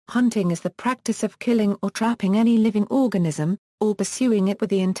Hunting is the practice of killing or trapping any living organism, or pursuing it with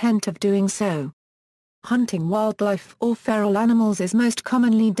the intent of doing so. Hunting wildlife or feral animals is most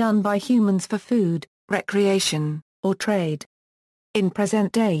commonly done by humans for food, recreation, or trade. In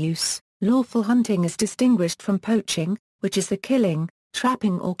present-day use, lawful hunting is distinguished from poaching, which is the killing,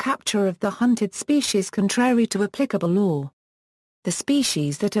 trapping or capture of the hunted species contrary to applicable law. The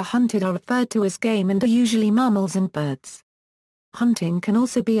species that are hunted are referred to as game and are usually mammals and birds. Hunting can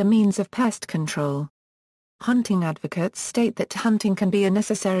also be a means of pest control. Hunting advocates state that hunting can be a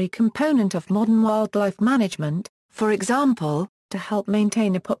necessary component of modern wildlife management, for example, to help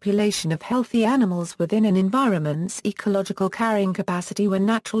maintain a population of healthy animals within an environment's ecological carrying capacity when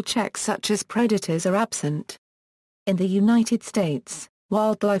natural checks such as predators are absent. In the United States,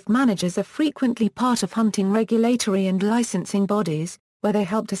 wildlife managers are frequently part of hunting regulatory and licensing bodies, where they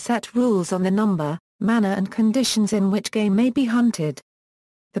help to set rules on the number, manner and conditions in which game may be hunted.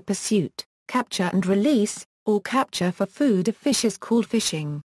 The pursuit, capture and release, or capture for food of fish is called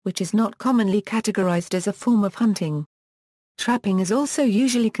fishing, which is not commonly categorized as a form of hunting. Trapping is also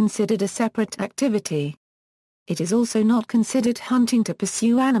usually considered a separate activity. It is also not considered hunting to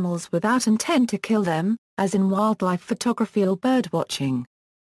pursue animals without intent to kill them, as in wildlife photography or birdwatching.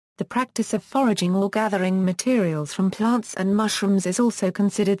 The practice of foraging or gathering materials from plants and mushrooms is also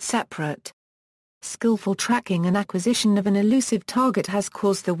considered separate. Skillful tracking and acquisition of an elusive target has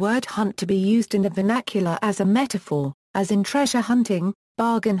caused the word hunt to be used in the vernacular as a metaphor, as in treasure hunting,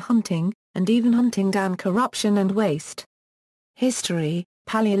 bargain hunting, and even hunting down corruption and waste. History: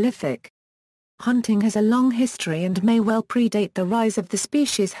 Paleolithic. Hunting has a long history and may well predate the rise of the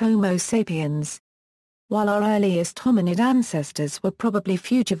species Homo sapiens. While our earliest hominid ancestors were probably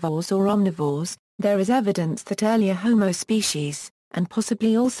frugivores or omnivores, there is evidence that earlier Homo species, and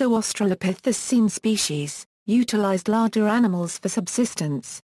possibly also Australopithecine species, utilized larger animals for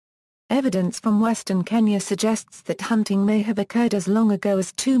subsistence. Evidence from western Kenya suggests that hunting may have occurred as long ago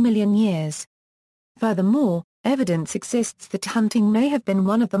as 2 million years. Furthermore, evidence exists that hunting may have been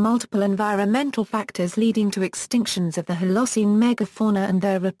one of the multiple environmental factors leading to extinctions of the Holocene megafauna and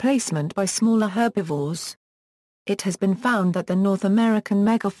their replacement by smaller herbivores. It has been found that the North American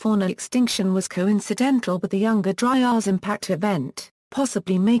megafauna extinction was coincidental with the Younger Dryas impact event,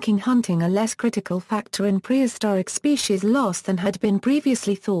 possibly making hunting a less critical factor in prehistoric species loss than had been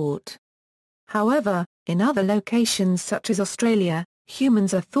previously thought. However, in other locations such as Australia,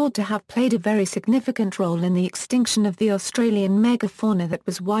 humans are thought to have played a very significant role in the extinction of the Australian megafauna that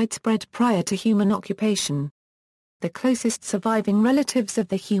was widespread prior to human occupation. The closest surviving relatives of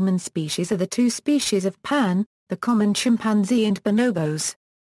the human species are the two species of Pan, the common chimpanzee and bonobos.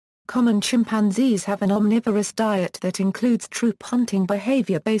 Common chimpanzees have an omnivorous diet that includes troop hunting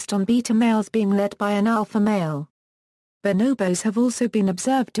behavior based on beta males being led by an alpha male. Bonobos have also been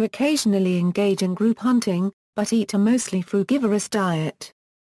observed to occasionally engage in group hunting, but eat a mostly frugivorous diet.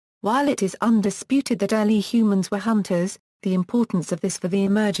 While it is undisputed that early humans were hunters, the importance of this for the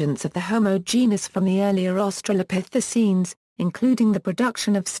emergence of the Homo genus from the earlier Australopithecines, including the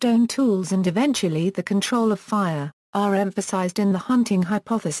production of stone tools and eventually the control of fire, are emphasized in the hunting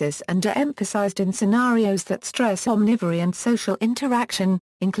hypothesis and are emphasized in scenarios that stress omnivory and social interaction,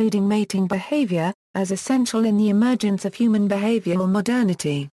 including mating behavior, as essential in the emergence of human behavioral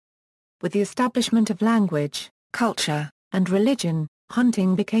modernity. With the establishment of language, culture, and religion,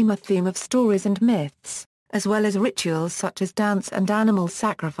 hunting became a theme of stories and myths, as well as rituals such as dance and animal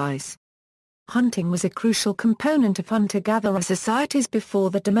sacrifice. Hunting was a crucial component of hunter-gatherer societies before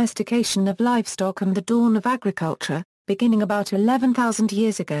the domestication of livestock and the dawn of agriculture, beginning about 11,000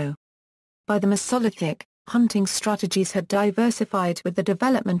 years ago. By the Mesolithic, hunting strategies had diversified with the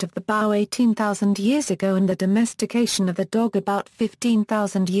development of the bow 18,000 years ago and the domestication of the dog about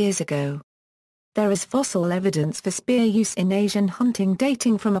 15,000 years ago. There is fossil evidence for spear use in Asian hunting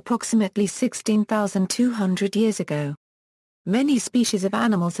dating from approximately 16,200 years ago. Many species of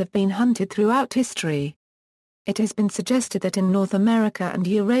animals have been hunted throughout history. It has been suggested that in North America and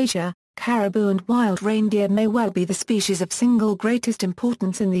Eurasia, caribou and wild reindeer may well be the species of single greatest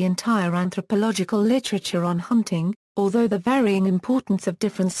importance in the entire anthropological literature on hunting, although the varying importance of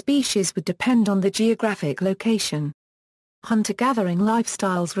different species would depend on the geographic location. Hunter-gathering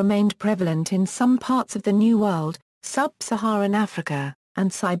lifestyles remained prevalent in some parts of the New World, sub-Saharan Africa,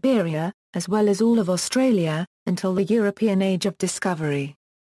 and Siberia, as well as all of Australia, until the European Age of Discovery.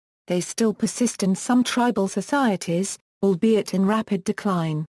 They still persist in some tribal societies, albeit in rapid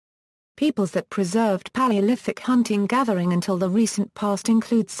decline. Peoples that preserved Paleolithic hunting-gathering until the recent past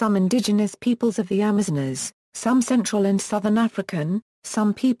include some indigenous peoples of the Amazonas, some Central and Southern African,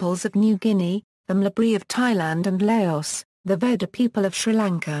 some peoples of New Guinea, the Mlabri of Thailand and Laos, the Veda people of Sri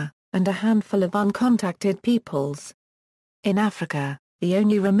Lanka, and a handful of uncontacted peoples. In Africa, the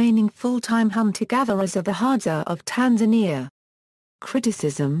only remaining full-time hunter-gatherers are the Hadza of Tanzania.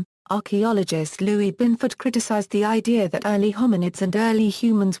 Criticism. Archaeologist Louis Binford criticized the idea that early hominids and early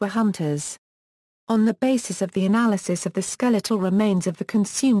humans were hunters. On the basis of the analysis of the skeletal remains of the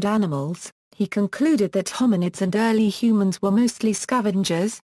consumed animals, he concluded that hominids and early humans were mostly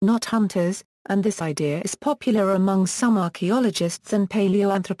scavengers, not hunters, and this idea is popular among some archaeologists and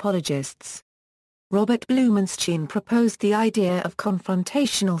paleoanthropologists. Robert Blumenstein proposed the idea of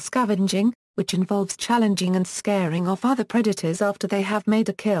confrontational scavenging, which involves challenging and scaring off other predators after they have made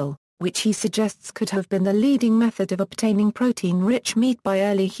a kill, which he suggests could have been the leading method of obtaining protein-rich meat by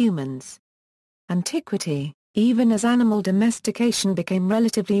early humans. Antiquity. Even as animal domestication became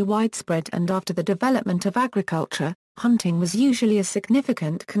relatively widespread and after the development of agriculture, hunting was usually a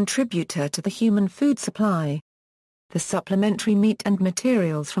significant contributor to the human food supply. The supplementary meat and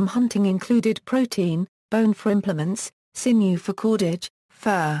materials from hunting included protein, bone for implements, sinew for cordage,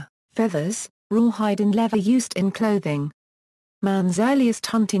 fur, feathers, rawhide and leather used in clothing. Man's earliest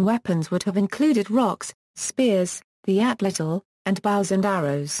hunting weapons would have included rocks, spears, the atlatl, and bows and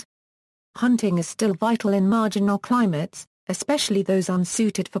arrows. Hunting is still vital in marginal climates, especially those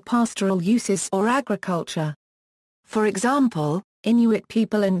unsuited for pastoral uses or agriculture. For example, Inuit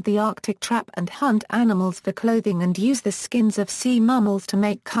people in the Arctic trap and hunt animals for clothing and use the skins of sea mammals to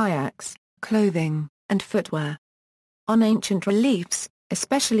make kayaks, clothing, and footwear. On ancient reliefs,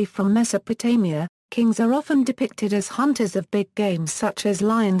 especially from Mesopotamia, kings are often depicted as hunters of big game such as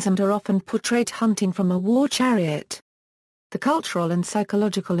lions and are often portrayed hunting from a war chariot. The cultural and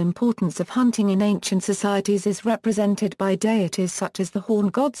psychological importance of hunting in ancient societies is represented by deities such as the horn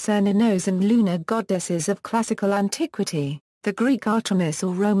god Cernunnos and lunar goddesses of classical antiquity, the Greek Artemis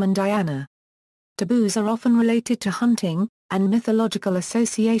or Roman Diana. Taboos are often related to hunting, and mythological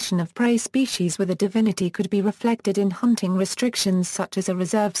association of prey species with a divinity could be reflected in hunting restrictions such as a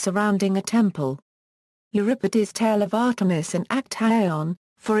reserve surrounding a temple. Euripides' tale of Artemis and Actaeon,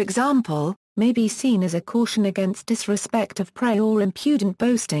 for example, may be seen as a caution against disrespect of prey or impudent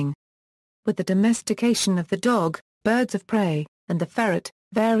boasting. With the domestication of the dog, birds of prey, and the ferret,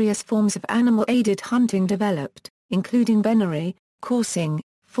 various forms of animal-aided hunting developed, including venery, coursing,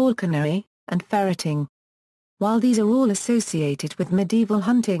 falconry, and ferreting. While these are all associated with medieval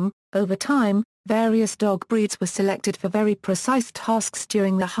hunting, over time, various dog breeds were selected for very precise tasks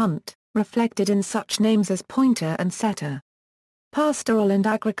during the hunt, reflected in such names as pointer and setter. Pastoral and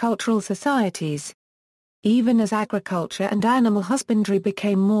agricultural societies. Even as agriculture and animal husbandry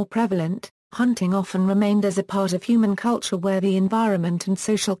became more prevalent, hunting often remained as a part of human culture where the environment and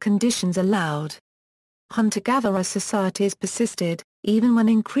social conditions allowed. Hunter-gatherer societies persisted, even when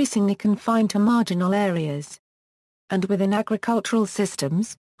increasingly confined to marginal areas. And within agricultural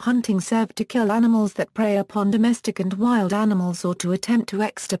systems, hunting served to kill animals that prey upon domestic and wild animals or to attempt to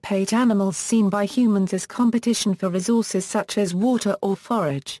extirpate animals seen by humans as competition for resources such as water or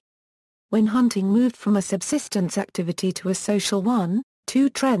forage. When hunting moved from a subsistence activity to a social one, two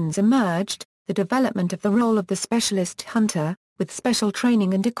trends emerged: the development of the role of the specialist hunter, with special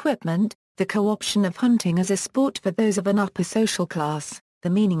training and equipment, the co-option of hunting as a sport for those of an upper social class. The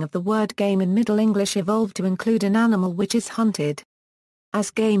meaning of the word game in Middle English evolved to include an animal which is hunted. As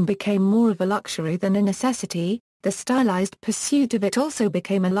game became more of a luxury than a necessity, the stylized pursuit of it also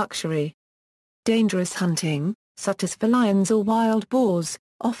became a luxury. Dangerous hunting, such as for lions or wild boars,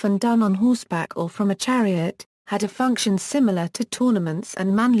 often done on horseback or from a chariot, had a function similar to tournaments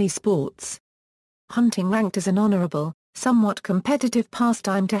and manly sports. Hunting ranked as an honorable, somewhat competitive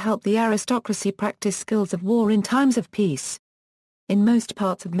pastime to help the aristocracy practice skills of war in times of peace. In most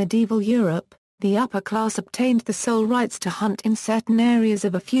parts of medieval Europe, the upper class obtained the sole rights to hunt in certain areas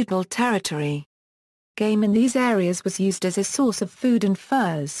of a feudal territory. Game in these areas was used as a source of food and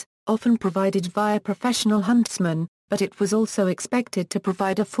furs, often provided via professional huntsmen, but it was also expected to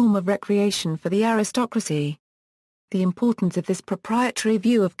provide a form of recreation for the aristocracy. The importance of this proprietary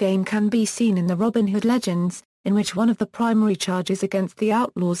view of game can be seen in the Robin Hood legends, in which one of the primary charges against the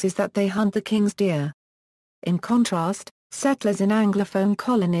outlaws is that they hunt the king's deer. In contrast, settlers in Anglophone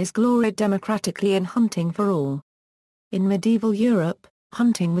colonies gloried democratically in hunting for all. In medieval Europe,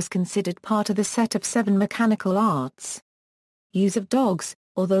 hunting was considered part of the set of 7 mechanical arts. Use of dogs.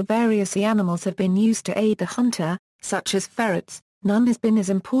 Although various animals have been used to aid the hunter, such as ferrets, none has been as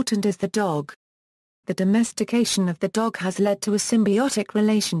important as the dog. The domestication of the dog has led to a symbiotic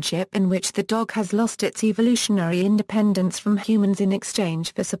relationship in which the dog has lost its evolutionary independence from humans in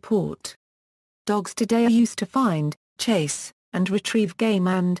exchange for support. Dogs today are used to find, chase, and retrieve game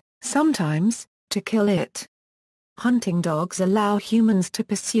and, sometimes, to kill it. Hunting dogs allow humans to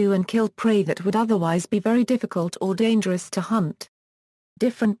pursue and kill prey that would otherwise be very difficult or dangerous to hunt.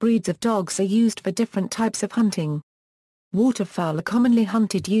 Different breeds of dogs are used for different types of hunting. Waterfowl are commonly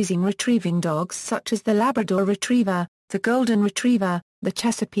hunted using retrieving dogs such as the Labrador Retriever, the Golden Retriever, the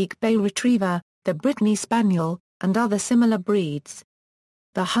Chesapeake Bay Retriever, the Brittany Spaniel, and other similar breeds.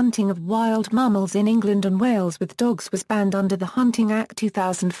 The hunting of wild mammals in England and Wales with dogs was banned under the Hunting Act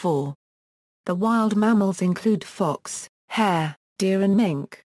 2004. The wild mammals include fox, hare, deer and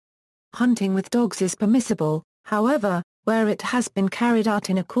mink. Hunting with dogs is permissible, however, where it has been carried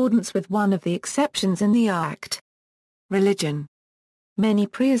out in accordance with one of the exceptions in the Act. Religion. Many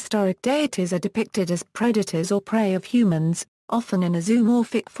prehistoric deities are depicted as predators or prey of humans, often in a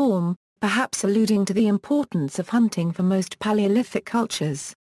zoomorphic form, perhaps alluding to the importance of hunting for most Paleolithic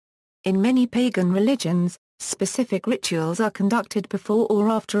cultures. In many pagan religions, specific rituals are conducted before or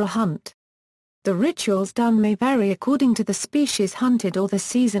after a hunt. The rituals done may vary according to the species hunted or the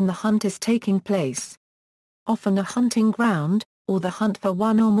season the hunt is taking place. Often a hunting ground, or the hunt for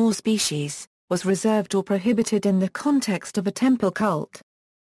one or more species, was reserved or prohibited in the context of a temple cult.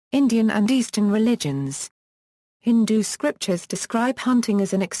 Indian and Eastern religions. Hindu scriptures describe hunting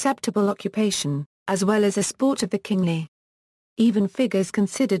as an acceptable occupation, as well as a sport of the kingly. Even figures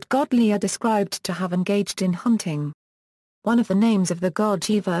considered godly are described to have engaged in hunting. One of the names of the god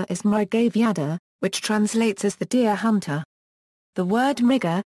Shiva is Mrigavyada, which translates as the deer hunter. The word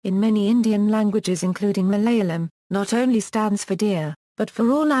Mriga, in many Indian languages including Malayalam, not only stands for deer, but for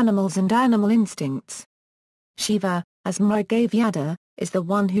all animals and animal instincts. Shiva, as Mrigavyada, is the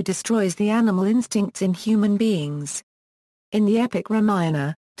one who destroys the animal instincts in human beings. In the epic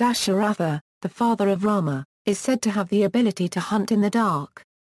Ramayana, Dasharatha, the father of Rama, is said to have the ability to hunt in the dark.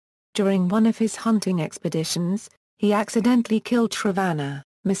 During one of his hunting expeditions, he accidentally killed Ravana,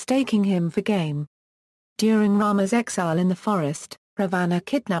 mistaking him for game. During Rama's exile in the forest, Ravana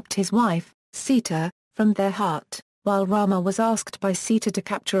kidnapped his wife, Sita, from their hut, while Rama was asked by Sita to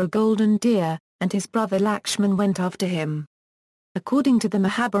capture a golden deer, and his brother Lakshman went after him. According to the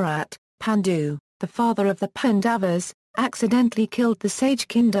Mahabharata, Pandu, the father of the Pandavas, accidentally killed the sage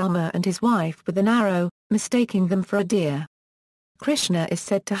Kindama and his wife with an arrow, mistaking them for a deer. Krishna is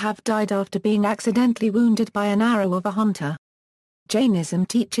said to have died after being accidentally wounded by an arrow of a hunter. Jainism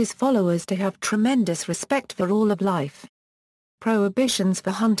teaches followers to have tremendous respect for all of life. Prohibitions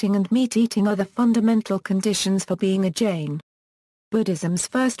for hunting and meat-eating are the fundamental conditions for being a Jain. Buddhism's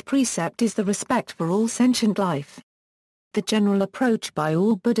first precept is the respect for all sentient life. The general approach by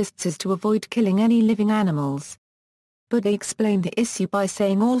all Buddhists is to avoid killing any living animals. Buddha explained the issue by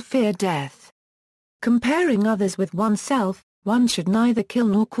saying all fear death. Comparing others with oneself, one should neither kill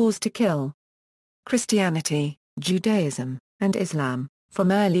nor cause to kill. Christianity, Judaism, and Islam.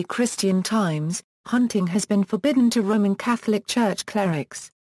 From early Christian times, hunting has been forbidden to Roman Catholic Church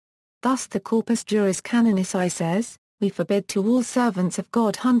clerics. Thus the Corpus Juris Canonici says, "We forbid to all servants of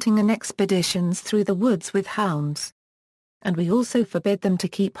God hunting and expeditions through the woods with hounds. And we also forbid them to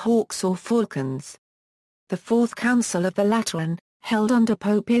keep hawks or falcons." The Fourth Council of the Lateran, held under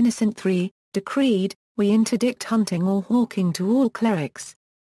Pope Innocent III, decreed, "We interdict hunting or hawking to all clerics."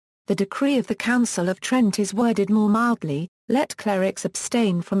 The decree of the Council of Trent is worded more mildly, "Let clerics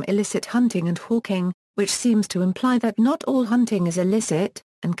abstain from illicit hunting and hawking," which seems to imply that not all hunting is illicit,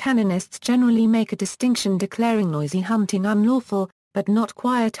 and canonists generally make a distinction declaring noisy hunting unlawful, but not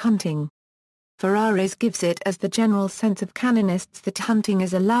quiet hunting. Ferraris gives it as the general sense of canonists that hunting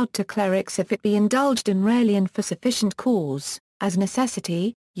is allowed to clerics if it be indulged in rarely and for sufficient cause, as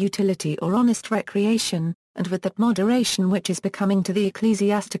necessity, utility or honest recreation, and with that moderation which is becoming to the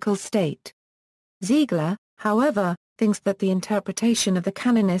ecclesiastical state. Ziegler, however, thinks that the interpretation of the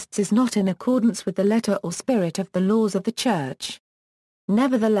canonists is not in accordance with the letter or spirit of the laws of the Church.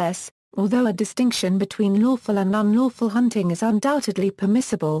 Nevertheless, although a distinction between lawful and unlawful hunting is undoubtedly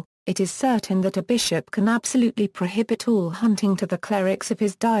permissible, it is certain that a bishop can absolutely prohibit all hunting to the clerics of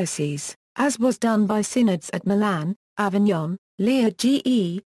his diocese, as was done by synods at Milan, Avignon,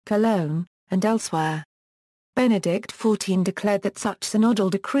 Liege, Cologne, and elsewhere. Benedict XIV declared that such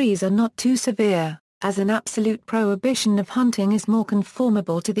synodal decrees are not too severe, as an absolute prohibition of hunting is more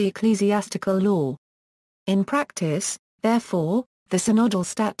conformable to the ecclesiastical law. In practice, therefore, the synodal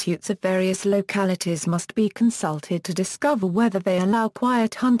statutes of various localities must be consulted to discover whether they allow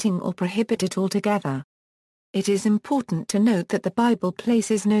quiet hunting or prohibit it altogether. It is important to note that the Bible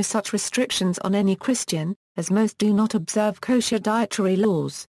places no such restrictions on any Christian, as most do not observe kosher dietary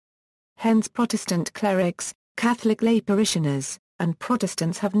laws. Hence Protestant clerics, Catholic lay parishioners, and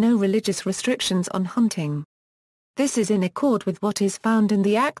Protestants have no religious restrictions on hunting. This is in accord with what is found in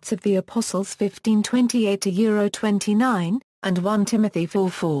the Acts of the Apostles 15:28-29, and 1 Timothy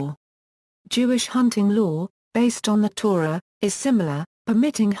 4:4. Jewish hunting law, based on the Torah, is similar,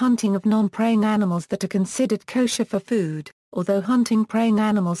 permitting hunting of non-preying animals that are considered kosher for food, although hunting preying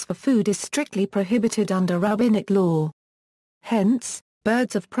animals for food is strictly prohibited under rabbinic law. Hence,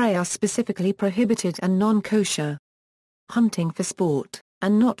 birds of prey are specifically prohibited and non-kosher. Hunting for sport,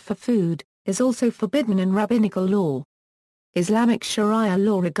 and not for food, is also forbidden in rabbinical law. Islamic Sharia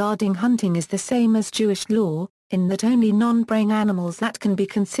law regarding hunting is the same as Jewish law, in that only non-preying animals that can be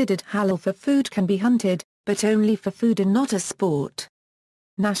considered halal for food can be hunted, but only for food and not as sport.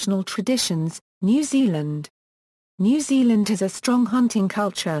 National traditions, New Zealand. New Zealand has a strong hunting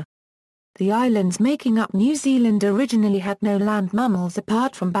culture. The islands making up New Zealand originally had no land mammals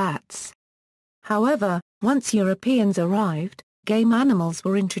apart from bats. However, once Europeans arrived, game animals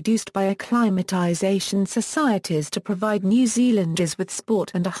were introduced by acclimatization societies to provide New Zealanders with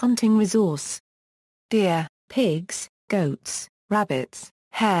sport and a hunting resource. Deer, pigs, goats, rabbits,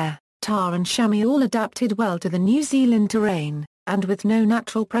 hare, tahr and chamois all adapted well to the New Zealand terrain, and with no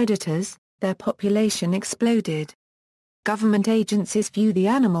natural predators, their population exploded. Government agencies view the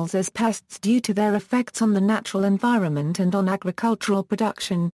animals as pests due to their effects on the natural environment and on agricultural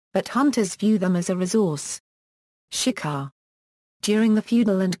production, but hunters view them as a resource. Shikar. During the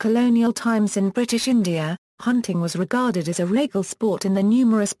feudal and colonial times in British India, hunting was regarded as a regal sport in the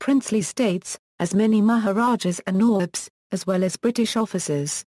numerous princely states, as many maharajas and nawabs, as well as British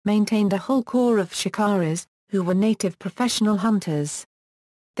officers, maintained a whole corps of shikaris, who were native professional hunters.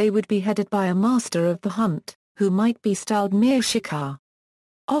 They would be headed by a master of the hunt, who might be styled Mir Shikar.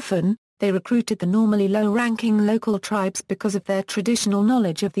 Often, they recruited the normally low-ranking local tribes because of their traditional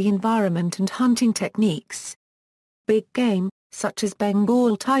knowledge of the environment and hunting techniques. Big game, such as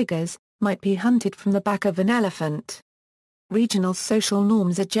Bengal tigers, might be hunted from the back of an elephant. Regional social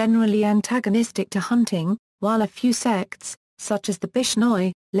norms are generally antagonistic to hunting, while a few sects, such as the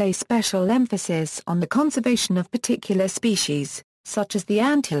Bishnoi, lay special emphasis on the conservation of particular species, such as the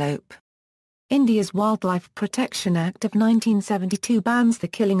antelope. India's Wildlife Protection Act of 1972 bans the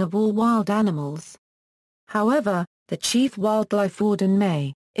killing of all wild animals. However, the Chief Wildlife Warden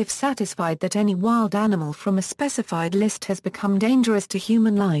may, if satisfied that any wild animal from a specified list has become dangerous to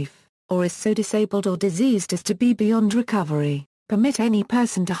human life, or is so disabled or diseased as to be beyond recovery, permit any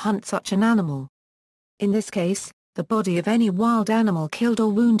person to hunt such an animal. In this case, the body of any wild animal killed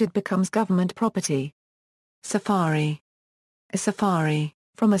or wounded becomes government property. Safari. A safari,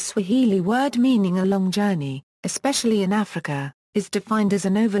 from a Swahili word meaning a long journey, especially in Africa, is defined as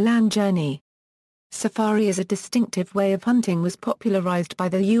an overland journey. Safari as a distinctive way of hunting was popularized by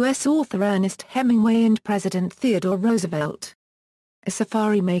the U.S. author Ernest Hemingway and President Theodore Roosevelt. A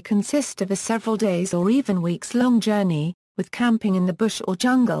safari may consist of a several days or even weeks-long journey, with camping in the bush or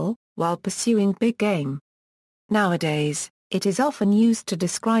jungle, while pursuing big game. Nowadays, it is often used to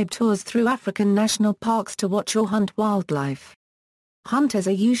describe tours through African national parks to watch or hunt wildlife. Hunters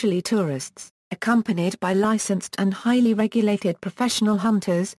are usually tourists, accompanied by licensed and highly regulated professional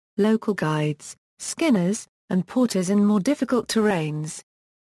hunters, local guides, skinners, and porters in more difficult terrains.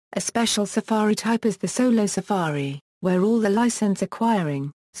 A special safari type is the solo safari, where all the license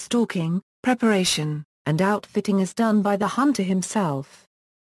acquiring, stalking, preparation, and outfitting is done by the hunter himself.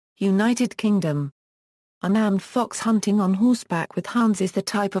 United Kingdom. Unarmed fox hunting on horseback with hounds is the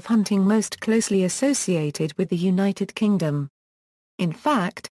type of hunting most closely associated with the United Kingdom. In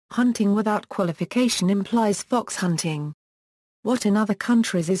fact, hunting without qualification implies fox hunting. What in other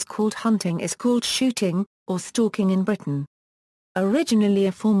countries is called hunting is called shooting, or stalking in Britain. Originally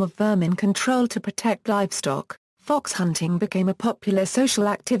a form of vermin control to protect livestock, fox hunting became a popular social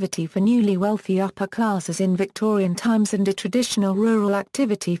activity for newly wealthy upper classes in Victorian times and a traditional rural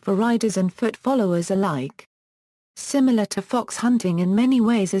activity for riders and foot followers alike. Similar to fox hunting in many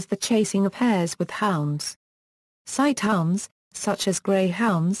ways is the chasing of hares with hounds. Sight hounds, such as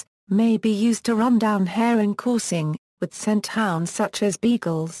greyhounds, may be used to run down hare in coursing, with scent hounds such as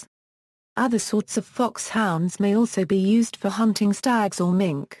beagles. Other sorts of foxhounds may also be used for hunting stags or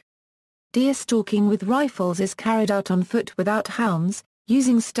mink. Deer stalking with rifles is carried out on foot without hounds,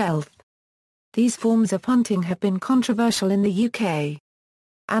 using stealth. These forms of hunting have been controversial in the UK.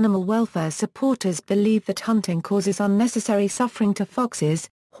 Animal welfare supporters believe that hunting causes unnecessary suffering to foxes,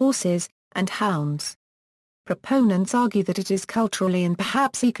 horses, and hounds. Proponents argue that it is culturally and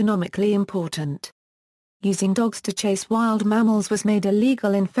perhaps economically important. Using dogs to chase wild mammals was made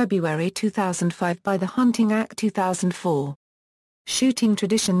illegal in February 2005 by the Hunting Act 2004. Shooting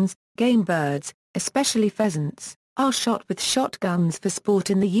traditions, game birds, especially pheasants, are shot with shotguns for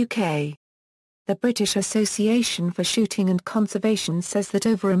sport in the UK. The British Association for Shooting and Conservation says that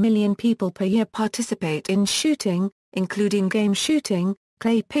over 1 million people per year participate in shooting, including game shooting,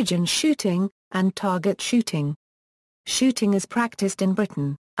 clay pigeon shooting, and target shooting. Shooting is practiced in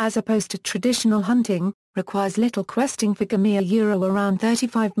Britain, as opposed to traditional hunting, requires little questing for game. Around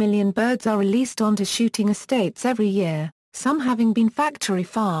 35 million birds are released onto shooting estates every year, some having been factory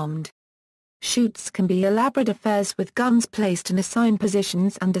farmed. Shoots can be elaborate affairs with guns placed in assigned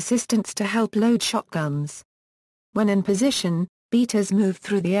positions and assistants to help load shotguns. When in position, beaters move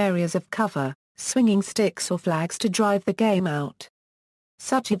through the areas of cover, swinging sticks or flags to drive the game out.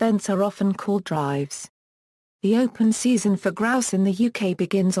 Such events are often called drives. The open season for grouse in the UK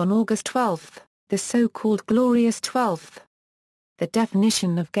begins on August 12, the so-called Glorious 12th. The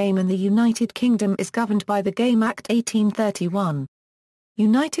definition of game in the United Kingdom is governed by the Game Act 1831.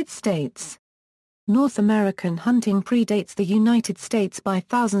 United States. North American hunting predates the United States by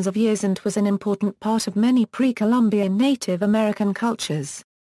thousands of years and was an important part of many pre-Columbian Native American cultures.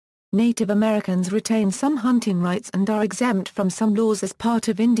 Native Americans retain some hunting rights and are exempt from some laws as part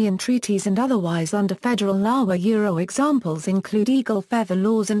of Indian treaties and otherwise under federal law. Examples include eagle feather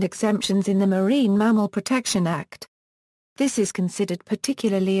laws and exemptions in the Marine Mammal Protection Act. This is considered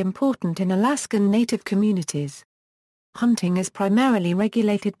particularly important in Alaskan Native communities. Hunting is primarily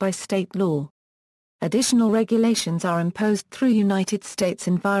regulated by state law. Additional regulations are imposed through United States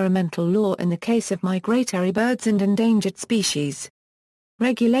environmental law in the case of migratory birds and endangered species.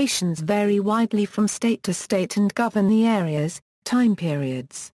 Regulations vary widely from state to state and govern the areas, time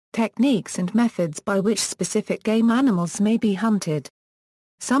periods, techniques and methods by which specific game animals may be hunted.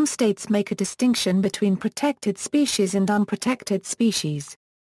 Some states make a distinction between protected species and unprotected species.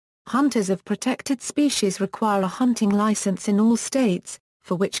 Hunters of protected species require a hunting license in all states,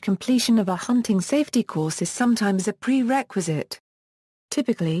 for which completion of a hunting safety course is sometimes a prerequisite.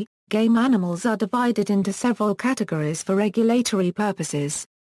 Typically, game animals are divided into several categories for regulatory purposes.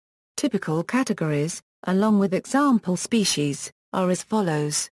 Typical categories, along with example species, are as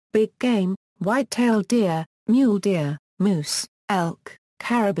follows: big game, white-tailed deer, mule deer, moose, elk,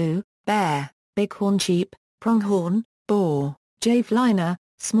 caribou, bear, bighorn sheep, pronghorn, boar, javelina,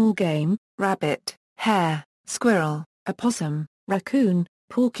 small game, rabbit, hare, squirrel, opossum, raccoon,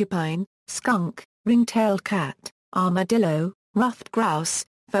 porcupine, skunk, ring-tailed cat, armadillo, ruffed grouse,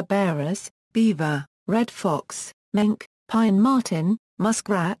 fur-bearers, beaver, red fox, mink, pine marten,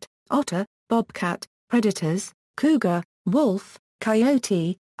 muskrat, otter, bobcat, predators, cougar, wolf,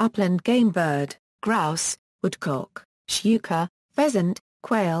 coyote, upland game bird, grouse, woodcock, shuka, pheasant,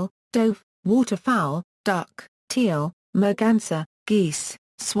 quail, dove, waterfowl, duck, teal, merganser, geese,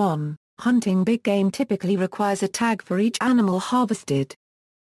 swan. Hunting big game typically requires a tag for each animal harvested.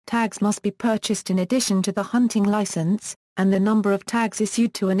 Tags must be purchased in addition to the hunting license, and the number of tags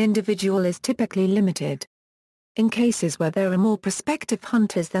issued to an individual is typically limited. In cases where there are more prospective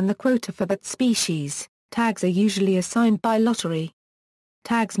hunters than the quota for that species, tags are usually assigned by lottery.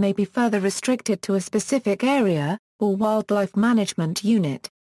 Tags may be further restricted to a specific area, or wildlife management unit.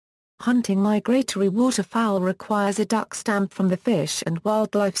 Hunting migratory waterfowl requires a duck stamp from the Fish and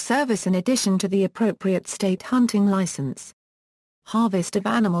Wildlife Service in addition to the appropriate state hunting license. Harvest of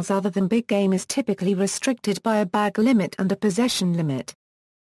animals other than big game is typically restricted by a bag limit and a possession limit.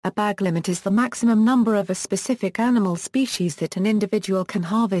 A bag limit is the maximum number of a specific animal species that an individual can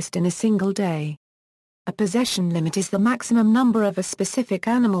harvest in a single day. A possession limit is the maximum number of a specific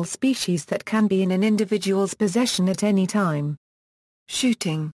animal species that can be in an individual's possession at any time.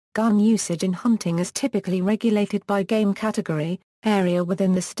 Shooting. Gun usage in hunting is typically regulated by game category, area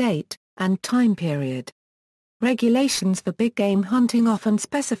within the state, and time period. Regulations for big game hunting often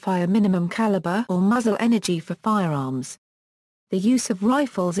specify a minimum caliber or muzzle energy for firearms. The use of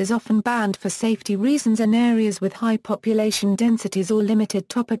rifles is often banned for safety reasons in areas with high population densities or limited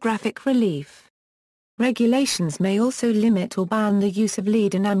topographic relief. Regulations may also limit or ban the use of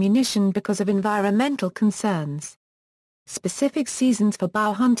lead in ammunition because of environmental concerns. Specific seasons for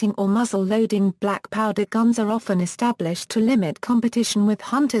bow hunting or muzzle-loading black powder guns are often established to limit competition with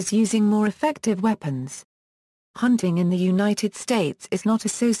hunters using more effective weapons. Hunting in the United States is not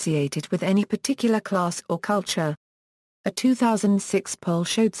associated with any particular class or culture. A 2006 poll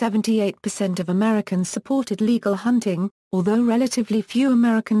showed 78% of Americans supported legal hunting, although relatively few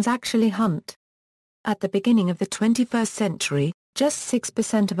Americans actually hunt. At the beginning of the 21st century, just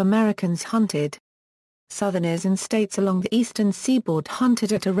 6% of Americans hunted. Southerners in states along the eastern seaboard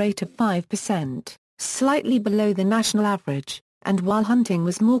hunted at a rate of 5%, slightly below the national average, and while hunting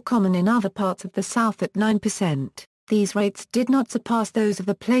was more common in other parts of the South at 9%, these rates did not surpass those of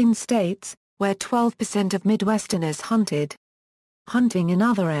the Plain States, where 12% of Midwesterners hunted. Hunting in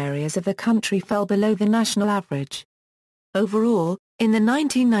other areas of the country fell below the national average. Overall, in the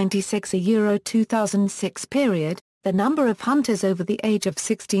 1996–2006 period, the number of hunters over the age of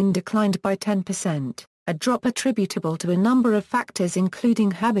 16 declined by 10%, a drop attributable to a number of factors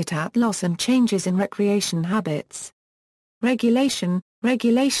including habitat loss and changes in recreation habits. Regulation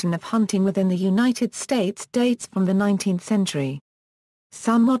of hunting within the United States dates from the 19th century.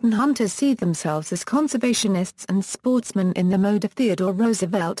 Some modern hunters see themselves as conservationists and sportsmen in the mode of Theodore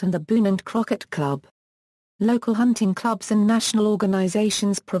Roosevelt and the Boone and Crockett Club. Local hunting clubs and national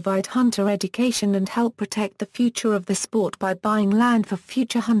organizations provide hunter education and help protect the future of the sport by buying land for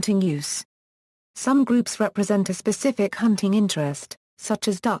future hunting use. Some groups represent a specific hunting interest, such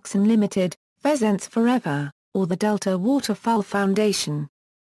as Ducks Unlimited, Pheasants Forever, or the Delta Waterfowl Foundation.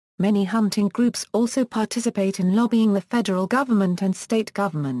 Many hunting groups also participate in lobbying the federal government and state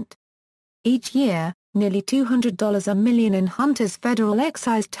government. Each year, nearly $200 million in hunters' federal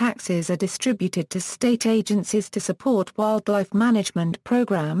excise taxes are distributed to state agencies to support wildlife management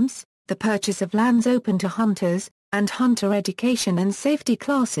programs, the purchase of lands open to hunters, and hunter education and safety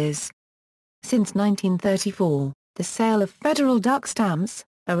classes. Since 1934, the sale of federal duck stamps,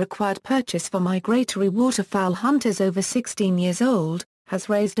 a required purchase for migratory waterfowl hunters over 16 years old, has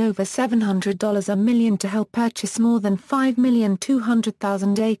raised over $700 million to help purchase more than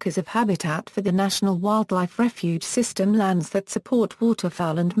 5,200,000 acres of habitat for the National Wildlife Refuge System lands that support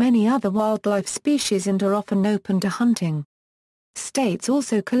waterfowl and many other wildlife species and are often open to hunting. States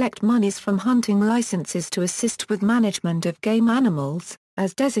also collect monies from hunting licenses to assist with management of game animals,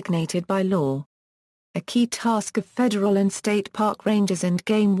 as designated by law. A key task of federal and state park rangers and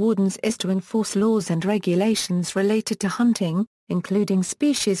game wardens is to enforce laws and regulations related to hunting, including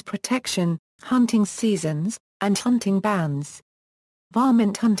species protection, hunting seasons, and hunting bans.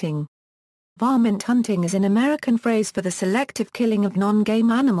 Varmint hunting. Varmint hunting is an American phrase for the selective killing of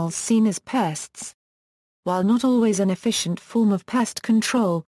non-game animals seen as pests. While not always an efficient form of pest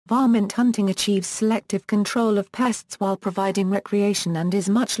control, varmint hunting achieves selective control of pests while providing recreation and is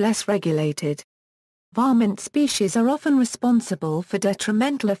much less regulated. Varmint species are often responsible for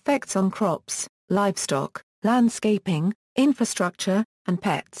detrimental effects on crops, livestock, landscaping, infrastructure, and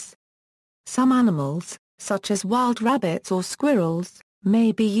pets. Some animals, such as wild rabbits or squirrels,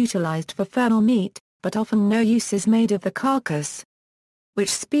 may be utilized for fur or meat, but often no use is made of the carcass. Which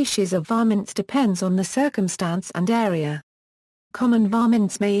species of varmints depends on the circumstance and area. Common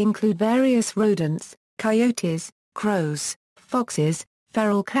varmints may include various rodents, coyotes, crows, foxes,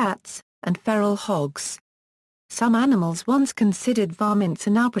 feral cats, and feral hogs. Some animals once considered varmints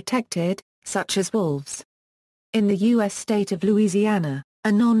are now protected, such as wolves. In the U.S. state of Louisiana,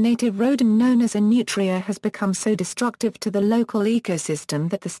 a non-native rodent known as a nutria has become so destructive to the local ecosystem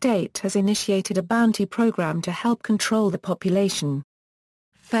that the state has initiated a bounty program to help control the population.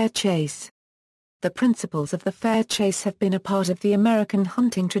 Fair chase. The principles of the fair chase have been a part of the American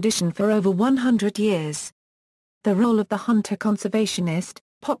hunting tradition for over 100 years. The role of the hunter conservationist,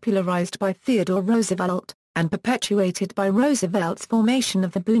 popularized by Theodore Roosevelt, and perpetuated by Roosevelt's formation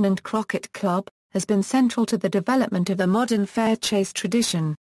of the Boone and Crockett Club, has been central to the development of the modern fair chase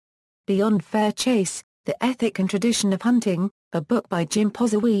tradition. Beyond Fair Chase, The Ethic and Tradition of Hunting, a book by Jim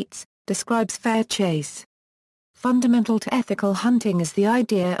Posewitz, describes fair chase. Fundamental to ethical hunting is the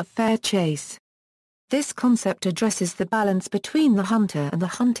idea of fair chase. This concept addresses the balance between the hunter and the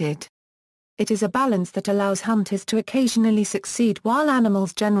hunted. It is a balance that allows hunters to occasionally succeed while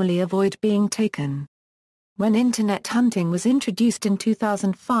animals generally avoid being taken. When Internet hunting was introduced in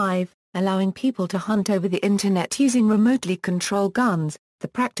 2005, allowing people to hunt over the Internet using remotely controlled guns, the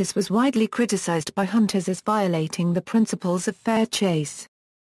practice was widely criticized by hunters as violating the principles of fair chase.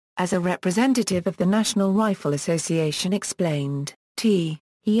 As a representative of the National Rifle Association explained,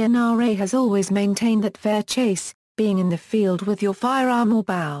 TNRA has always maintained that fair chase, being in the field with your firearm or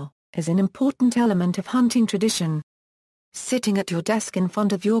bow, is an important element of hunting tradition. Sitting at your desk in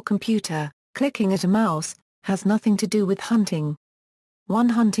front of your computer, clicking at a mouse, has nothing to do with hunting. One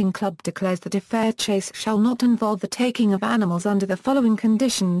hunting club declares that a fair chase shall not involve the taking of animals under the following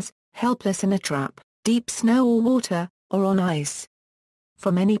conditions: helpless in a trap, deep snow or water, or on ice.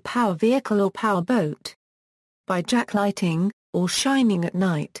 From any power vehicle or power boat. By jacklighting, or shining at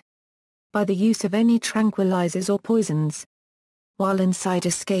night. By the use of any tranquilizers or poisons. While inside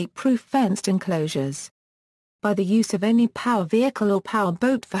escape-proof fenced enclosures. By the use of any power vehicle or power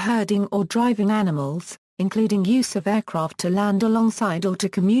boat for herding or driving animals, including use of aircraft to land alongside or to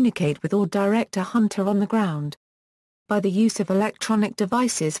communicate with or direct a hunter on the ground. By the use of electronic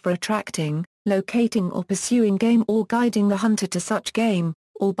devices for attracting, locating or pursuing game or guiding the hunter to such game,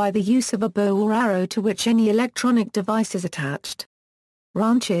 or by the use of a bow or arrow to which any electronic device is attached.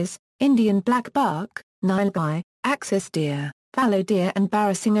 Ranches, Indian black buck, nilgai, axis deer, fallow deer and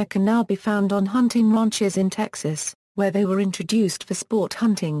barrasinger can now be found on hunting ranches in Texas, where they were introduced for sport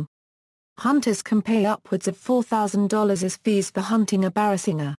hunting. Hunters can pay upwards of $4,000 as fees for hunting a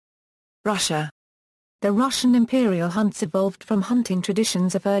barrasinger. Russia. The Russian imperial hunts evolved from hunting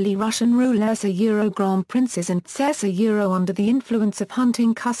traditions of early Russian rulers Grand princes and Tsars under the influence of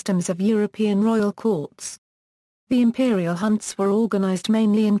hunting customs of European royal courts. The imperial hunts were organized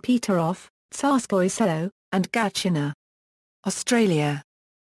mainly in Peterhof, Tsarskoye Selo, and Gatchina. Australia.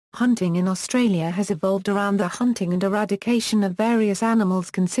 Hunting in Australia has evolved around the hunting and eradication of various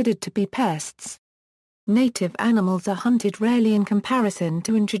animals considered to be pests. Native animals are hunted rarely in comparison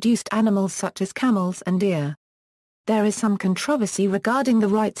to introduced animals such as camels and deer. There is some controversy regarding the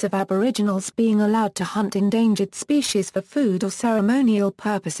rights of Aboriginals being allowed to hunt endangered species for food or ceremonial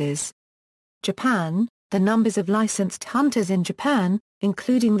purposes. Japan. The numbers of licensed hunters in Japan,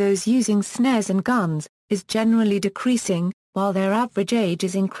 including those using snares and guns, is generally decreasing, while their average age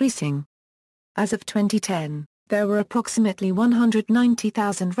is increasing. As of 2010, there were approximately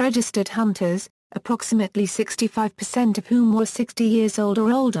 190,000 registered hunters, approximately 65% of whom were 60 years old or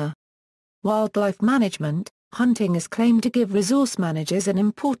older. Wildlife management. Hunting is claimed to give resource managers an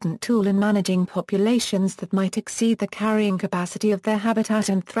important tool in managing populations that might exceed the carrying capacity of their habitat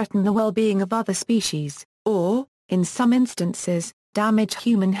and threaten the well-being of other species, or, in some instances, damage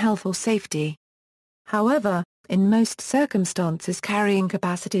human health or safety. However, in most circumstances carrying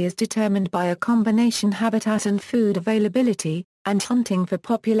capacity is determined by a combination habitat and food availability, and hunting for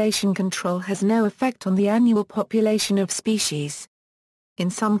population control has no effect on the annual population of species. In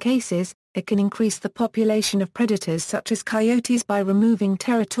some cases, it can increase the population of predators such as coyotes by removing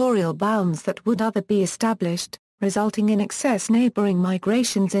territorial bounds that would otherwise be established, resulting in excess neighboring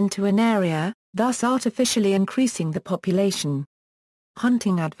migrations into an area, thus artificially increasing the population.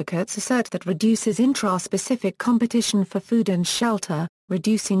 Hunting advocates assert that reduces intra-specific competition for food and shelter,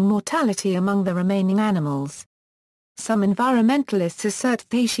 reducing mortality among the remaining animals. Some environmentalists assert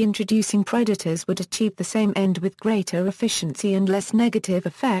that introducing predators would achieve the same end with greater efficiency and less negative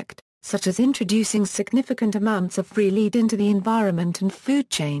effect, such as introducing significant amounts of free lead into the environment and food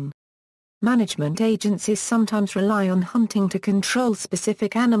chain. Management agencies sometimes rely on hunting to control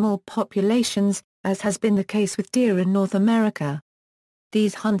specific animal populations, as has been the case with deer in North America.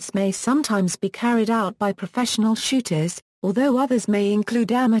 These hunts may sometimes be carried out by professional shooters, although others may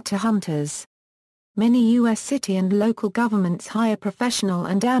include amateur hunters. Many U.S. city and local governments hire professional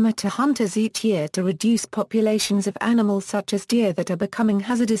and amateur hunters each year to reduce populations of animals such as deer that are becoming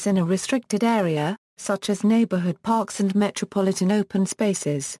hazardous in a restricted area, such as neighborhood parks and metropolitan open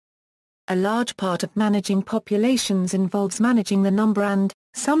spaces. A large part of managing populations involves managing the number and,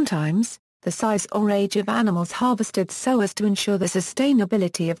 sometimes, the size or age of animals harvested so as to ensure the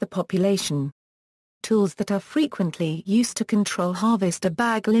sustainability of the population. Tools that are frequently used to control harvest are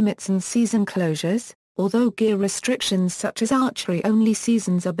bag limits and season closures, although gear restrictions such as archery-only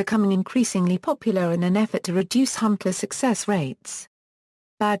seasons are becoming increasingly popular in an effort to reduce hunter success rates.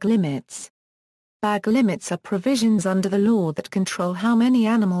 Bag limits. Bag limits are provisions under the law that control how many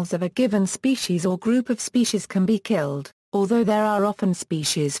animals of a given species or group of species can be killed, although there are often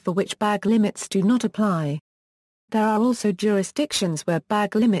species for which bag limits do not apply. There are also jurisdictions where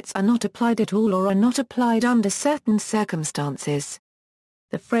bag limits are not applied at all or are not applied under certain circumstances.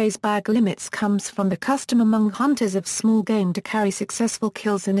 The phrase bag limits comes from the custom among hunters of small game to carry successful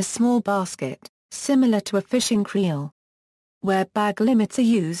kills in a small basket, similar to a fishing creel. Where bag limits are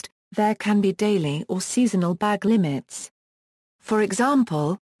used, there can be daily or seasonal bag limits. For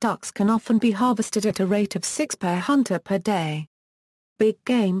example, ducks can often be harvested at a rate of 6 per hunter per day. Big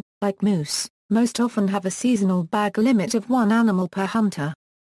game, like moose, most often have a seasonal bag limit of 1 animal per hunter.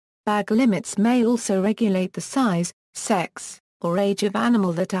 Bag limits may also regulate the size, sex, or age of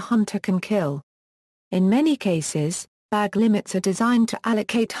animal that a hunter can kill. In many cases, bag limits are designed to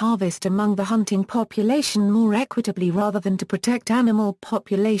allocate harvest among the hunting population more equitably rather than to protect animal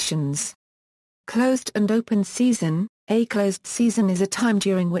populations. Closed and open season. A closed season is a time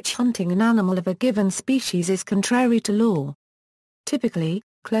during which hunting an animal of a given species is contrary to law. Typically,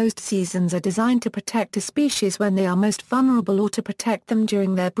 closed seasons are designed to protect a species when they are most vulnerable or to protect them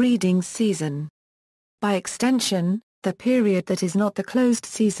during their breeding season. By extension, the period that is not the closed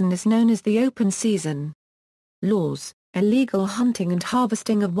season is known as the open season. Laws. Illegal hunting and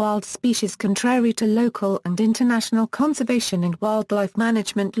harvesting of wild species contrary to local and international conservation and wildlife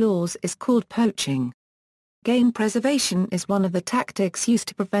management laws is called poaching. Game preservation is one of the tactics used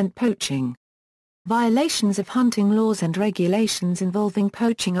to prevent poaching. Violations of hunting laws and regulations involving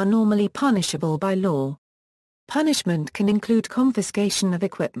poaching are normally punishable by law. Punishment can include confiscation of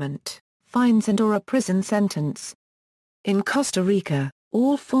equipment, fines and/or a prison sentence. In Costa Rica,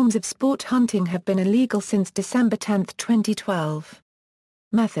 all forms of sport hunting have been illegal since December 10, 2012.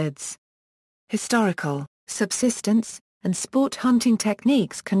 Methods. Historical, subsistence, and sport hunting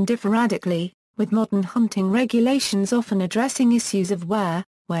techniques can differ radically, with modern hunting regulations often addressing issues of where,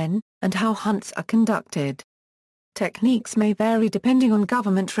 when, and how hunts are conducted. Techniques may vary depending on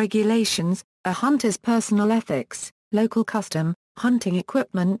government regulations, a hunter's personal ethics, local custom, hunting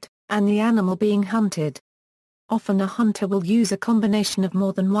equipment, and the animal being hunted. Often a hunter will use a combination of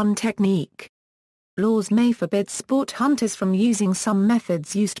more than one technique. Laws may forbid sport hunters from using some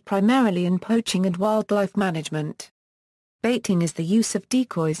methods used primarily in poaching and wildlife management. Baiting is the use of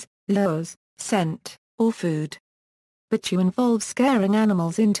decoys, lures, scent, or food. Poaching involves scaring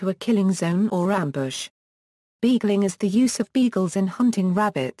animals into a killing zone or ambush. Beagling is the use of beagles in hunting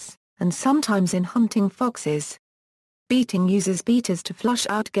rabbits, and sometimes in hunting foxes. Beating uses beaters to flush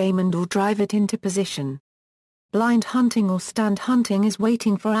out game and/or drive it into position. Blind hunting or stand hunting is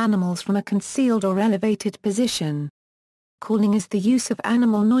waiting for animals from a concealed or elevated position. Calling is the use of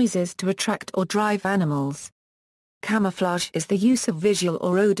animal noises to attract or drive animals. Camouflage is the use of visual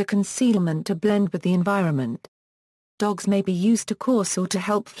or odor concealment to blend with the environment. Dogs may be used to course or to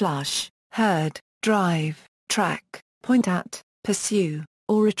help flush, herd, drive, track, point at, pursue,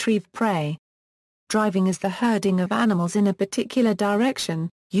 or retrieve prey. Driving is the herding of animals in a particular direction,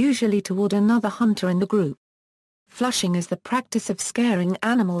 usually toward another hunter in the group. Flushing is the practice of scaring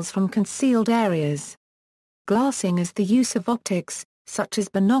animals from concealed areas. Glassing is the use of optics, such as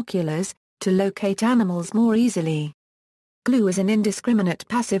binoculars, to locate animals more easily. Glue is an indiscriminate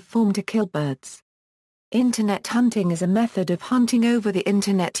passive form to kill birds. Internet hunting is a method of hunting over the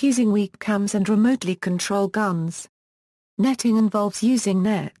internet using webcams and remotely controlled guns. Netting involves using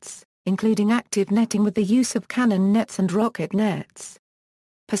nets, including active netting with the use of cannon nets and rocket nets.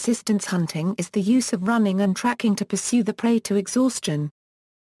 Persistence hunting is the use of running and tracking to pursue the prey to exhaustion.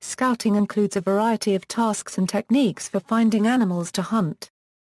 Scouting includes a variety of tasks and techniques for finding animals to hunt.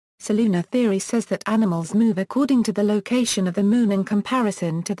 Lunar theory says that animals move according to the location of the moon in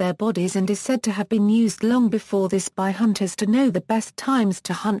comparison to their bodies and is said to have been used long before this by hunters to know the best times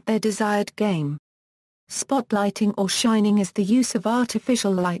to hunt their desired game. Spotlighting or shining is the use of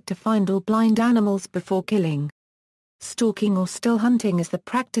artificial light to find or blind animals before killing. Stalking or still hunting is the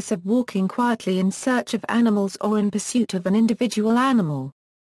practice of walking quietly in search of animals or in pursuit of an individual animal.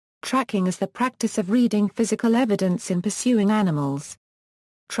 Tracking is the practice of reading physical evidence in pursuing animals.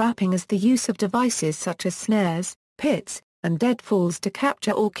 Trapping is the use of devices such as snares, pits, and deadfalls to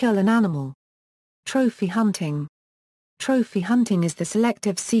capture or kill an animal. Trophy hunting. Trophy hunting is the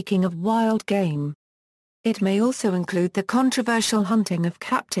selective seeking of wild game. It may also include the controversial hunting of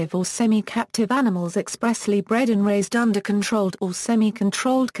captive or semi-captive animals expressly bred and raised under controlled or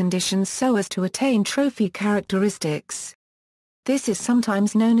semi-controlled conditions so as to attain trophy characteristics. This is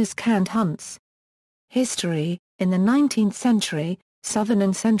sometimes known as canned hunts. History. In the 19th century, Southern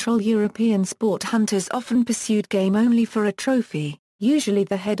and Central European sport hunters often pursued game only for a trophy, usually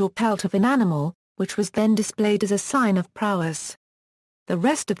the head or pelt of an animal, which was then displayed as a sign of prowess. The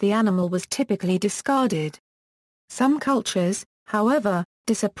rest of the animal was typically discarded. Some cultures, however,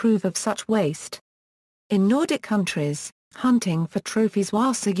 disapprove of such waste. In Nordic countries, hunting for trophies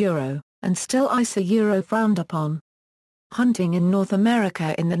was a Euro, and still is a Euro frowned upon. Hunting in North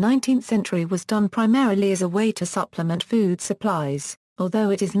America in the 19th century was done primarily as a way to supplement food supplies, although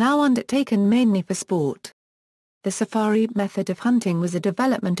it is now undertaken mainly for sport. The safari method of hunting was a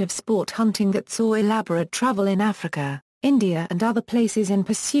development of sport hunting that saw elaborate travel in Africa, India and other places in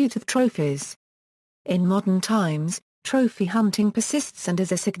pursuit of trophies. In modern times, trophy hunting persists and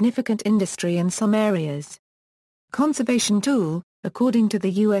is a significant industry in some areas. Conservation tool. According to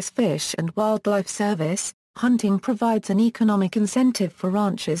the U.S. Fish and Wildlife Service, hunting provides an economic incentive for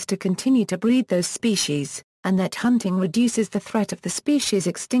ranchers to continue to breed those species, and that hunting reduces the threat of the species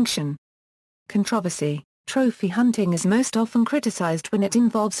extinction. Controversy. Trophy hunting is most often criticized when it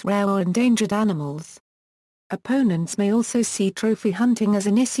involves rare or endangered animals. Opponents may also see trophy hunting as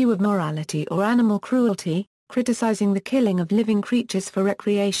an issue of morality or animal cruelty, criticizing the killing of living creatures for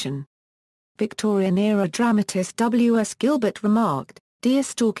recreation. Victorian-era dramatist W.S. Gilbert remarked, "Deer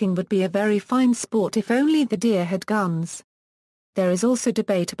stalking would be a very fine sport if only the deer had guns." There is also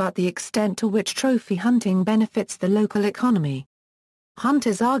debate about the extent to which trophy hunting benefits the local economy.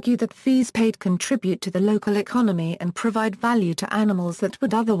 Hunters argue that fees paid contribute to the local economy and provide value to animals that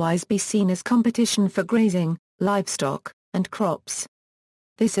would otherwise be seen as competition for grazing, livestock, and crops.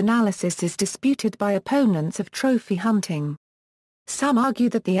 This analysis is disputed by opponents of trophy hunting. Some argue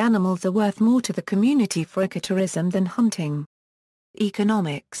that the animals are worth more to the community for ecotourism than hunting.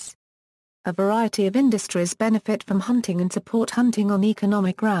 Economics. A variety of industries benefit from hunting and support hunting on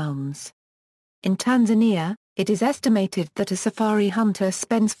economic grounds. In Tanzania, it is estimated that a safari hunter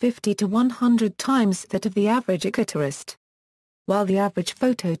spends 50 to 100 times that of the average ecotourist. While the average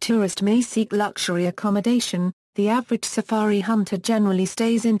phototourist may seek luxury accommodation, the average safari hunter generally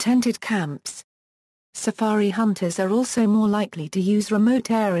stays in tented camps. Safari hunters are also more likely to use remote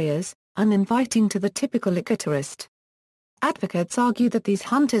areas, uninviting to the typical ecotourist. Advocates argue that these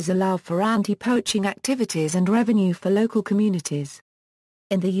hunters allow for anti-poaching activities and revenue for local communities.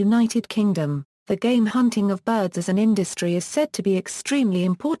 In the United Kingdom, the game hunting of birds as an industry is said to be extremely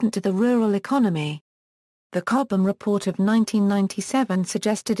important to the rural economy. The Cobham Report of 1997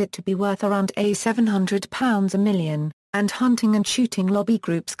 suggested it to be worth around £700 a million, and hunting and shooting lobby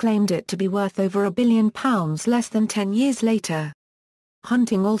groups claimed it to be worth over £1 billion less than 10 years later.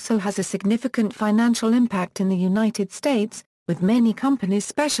 Hunting also has a significant financial impact in the United States, with many companies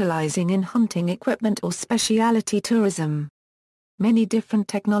specializing in hunting equipment or specialty tourism. Many different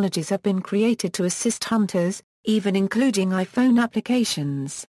technologies have been created to assist hunters, even including iPhone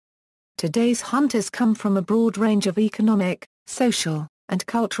applications. Today's hunters come from a broad range of economic, social, and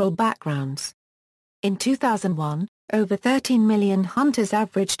cultural backgrounds. In 2001, over 13 million hunters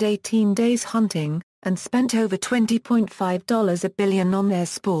averaged 18 days hunting, and spent over $20.5 billion on their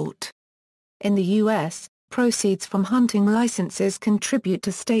sport. In the U.S., proceeds from hunting licenses contribute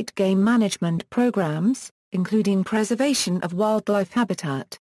to state game management programs, including preservation of wildlife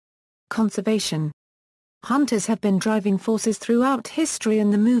habitat. Conservation. Hunters have been driving forces throughout history in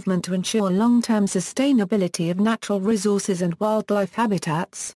the movement to ensure long-term sustainability of natural resources and wildlife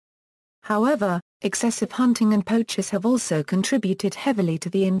habitats. However, excessive hunting and poachers have also contributed heavily to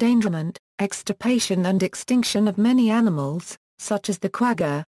the endangerment, extirpation and extinction of many animals, such as the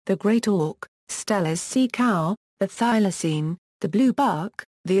quagga, the great auk, Steller's sea cow, the thylacine, the blue buck,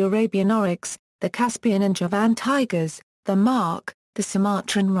 the Arabian oryx, the Caspian and Javan tigers, the mark, the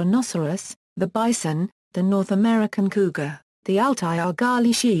Sumatran rhinoceros, the bison, the North American cougar, the Altai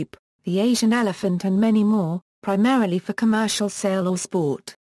argali sheep, the Asian elephant and many more, primarily for commercial sale or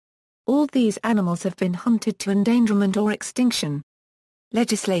sport. All these animals have been hunted to endangerment or extinction.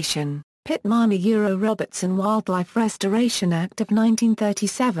 Legislation. Pittman-Robertson Wildlife Restoration Act of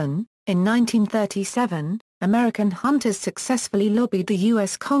 1937. In 1937, American hunters successfully lobbied the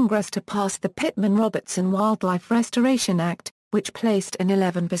U.S. Congress to pass the Pittman-Robertson Wildlife Restoration Act, which placed an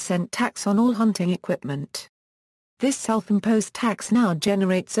 11% tax on all hunting equipment. This self-imposed tax now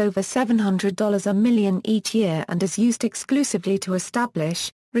generates over $700 a million each year and is used exclusively to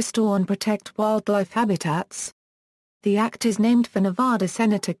establish, restore and protect wildlife habitats. The act is named for Nevada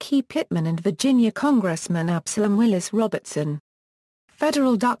Senator Key Pittman and Virginia Congressman Absalom Willis Robertson.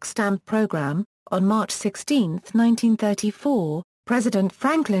 Federal Duck Stamp Program. On March 16, 1934, President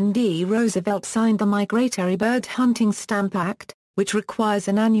Franklin D. Roosevelt signed the Migratory Bird Hunting Stamp Act, which requires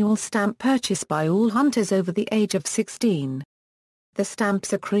an annual stamp purchase by all hunters over the age of 16. The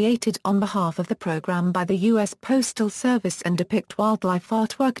stamps are created on behalf of the program by the U.S. Postal Service and depict wildlife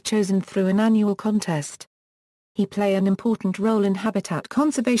artwork chosen through an annual contest. He play an important role in habitat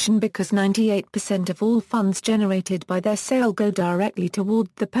conservation because 98% of all funds generated by their sale go directly toward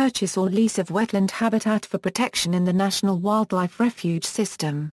the purchase or lease of wetland habitat for protection in the National Wildlife Refuge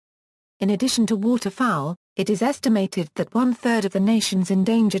System. In addition to waterfowl, it is estimated that one-third of the nation's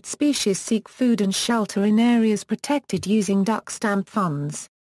endangered species seek food and shelter in areas protected using duck stamp funds.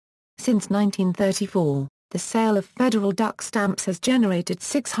 Since 1934, the sale of federal duck stamps has generated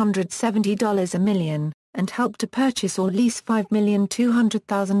 $670 a million, and helped to purchase or lease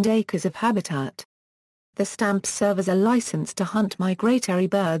 5,200,000 acres of habitat. The stamps serve as a license to hunt migratory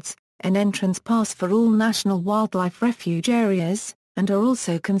birds, an entrance pass for all national wildlife refuge areas, and are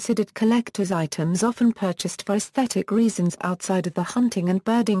also considered collector's items often purchased for aesthetic reasons outside of the hunting and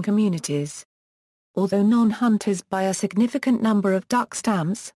birding communities. Although non-hunters buy a significant number of duck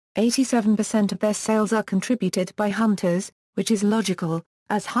stamps, 87% of their sales are contributed by hunters, which is logical,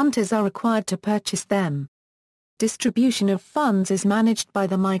 as hunters are required to purchase them. Distribution of funds is managed by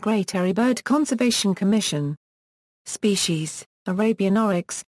the Migratory Bird Conservation Commission. Species: Arabian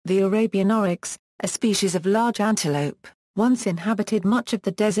oryx. The Arabian oryx, a species of large antelope, once inhabited much of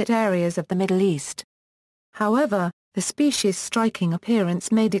the desert areas of the Middle East. However, the species' striking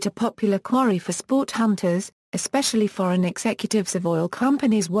appearance made it a popular quarry for sport hunters, especially foreign executives of oil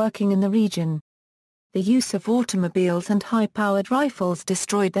companies working in the region. The use of automobiles and high-powered rifles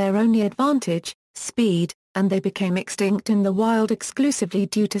destroyed their only advantage, speed, and they became extinct in the wild exclusively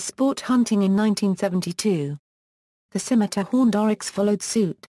due to sport hunting in 1972. The scimitar horned oryx followed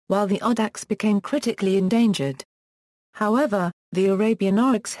suit, while the audax became critically endangered. However, the Arabian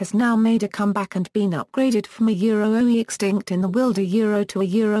oryx has now made a comeback and been upgraded from a Euro-OE extinct in the wild Euro to a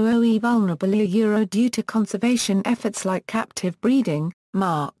Euro-OE vulnerable Euro due to conservation efforts like captive breeding.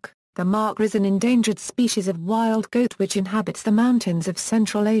 Mark. The mark is an endangered species of wild goat which inhabits the mountains of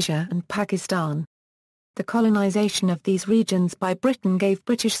Central Asia and Pakistan. The colonization of these regions by Britain gave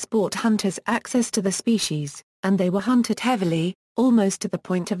British sport hunters access to the species, and they were hunted heavily, almost to the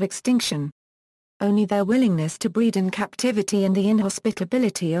point of extinction. Only their willingness to breed in captivity and the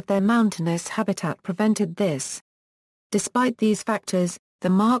inhospitability of their mountainous habitat prevented this. Despite these factors, the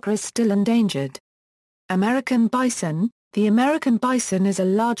marker is still endangered. American bison. The American bison is a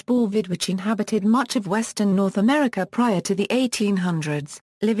large bovid which inhabited much of western North America prior to the 1800s,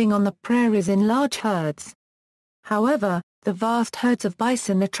 living on the prairies in large herds. However, the vast herds of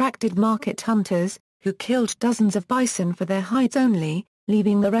bison attracted market hunters, who killed dozens of bison for their hides only,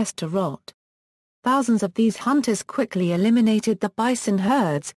 leaving the rest to rot. Thousands of these hunters quickly eliminated the bison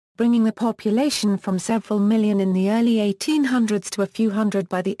herds, bringing the population from several million in the early 1800s to a few hundred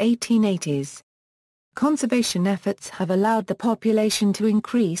by the 1880s. Conservation efforts have allowed the population to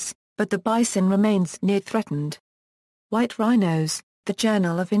increase, but the bison remains near threatened. White rhinos. The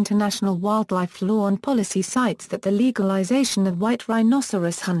Journal of International Wildlife Law and Policy cites that the legalization of white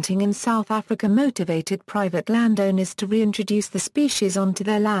rhinoceros hunting in South Africa motivated private landowners to reintroduce the species onto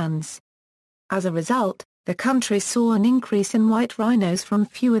their lands. As a result, the country saw an increase in white rhinos from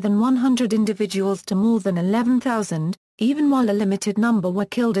fewer than 100 individuals to more than 11,000, even while a limited number were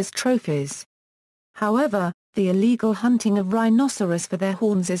killed as trophies. However, the illegal hunting of rhinoceros for their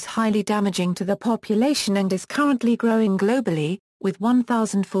horns is highly damaging to the population and is currently growing globally, with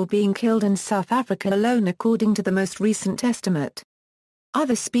 1,004 being killed in South Africa alone according to the most recent estimate.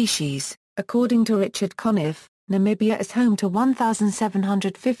 Other species. According to Richard Conniff, Namibia is home to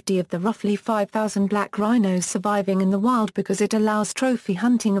 1,750 of the roughly 5,000 black rhinos surviving in the wild because it allows trophy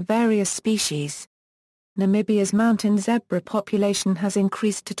hunting of various species. Namibia's mountain zebra population has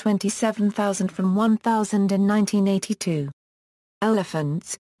increased to 27,000 from 1,000 in 1982.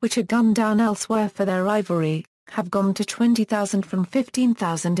 Elephants, which are gunned down elsewhere for their ivory, have gone to 20,000 from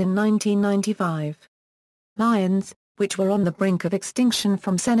 15,000 in 1995. Lions, which were on the brink of extinction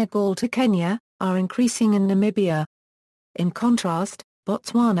from Senegal to Kenya, are increasing in Namibia. In contrast,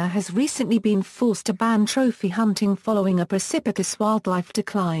 Botswana has recently been forced to ban trophy hunting following a precipitous wildlife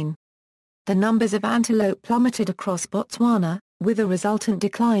decline. The numbers of antelope plummeted across Botswana, with a resultant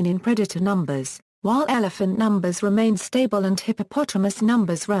decline in predator numbers, while elephant numbers remained stable and hippopotamus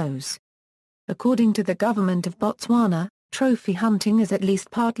numbers rose. According to the government of Botswana, trophy hunting is at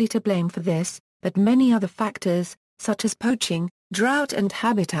least partly to blame for this, but many other factors, such as poaching, drought and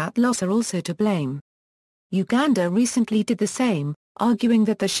habitat loss are also to blame. Uganda recently did the same, arguing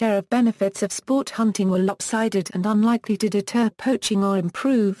that the share of benefits of sport hunting were lopsided and unlikely to deter poaching or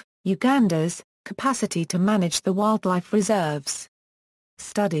improve Uganda's capacity to manage the wildlife reserves.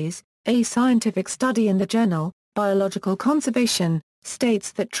 Studies. A scientific study in the journal, Biological Conservation,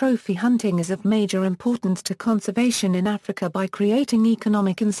 states that trophy hunting is of major importance to conservation in Africa by creating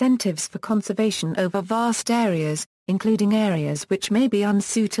economic incentives for conservation over vast areas, including areas which may be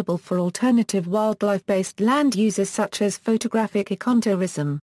unsuitable for alternative wildlife-based land uses such as photographic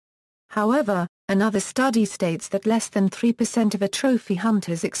ecotourism. However, another study states that less than 3% of a trophy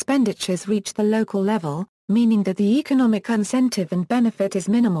hunter's expenditures reach the local level, meaning that the economic incentive and benefit is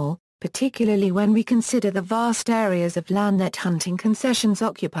minimal, particularly when we consider the vast areas of land that hunting concessions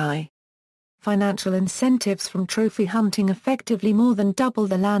occupy. Financial incentives from trophy hunting effectively more than double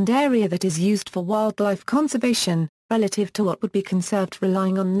the land area that is used for wildlife conservation, relative to what would be conserved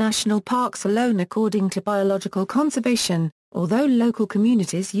relying on national parks alone according to Biological Conservation, although local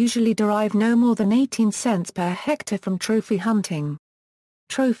communities usually derive no more than 18 cents per hectare from trophy hunting.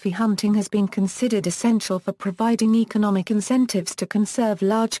 Trophy hunting has been considered essential for providing economic incentives to conserve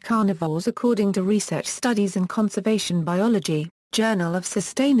large carnivores according to research studies in conservation biology, Journal of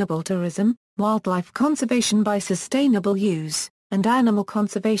Sustainable Tourism, Wildlife Conservation by Sustainable Use, and Animal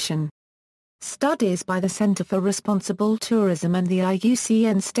Conservation. Studies by the Center for Responsible Tourism and the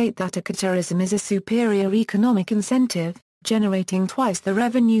IUCN state that ecotourism is a superior economic incentive, generating twice the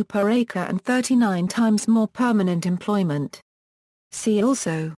revenue per acre and 39 times more permanent employment. See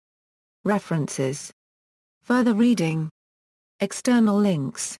also. References. Further reading. External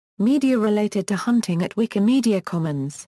links, media related to hunting at Wikimedia Commons.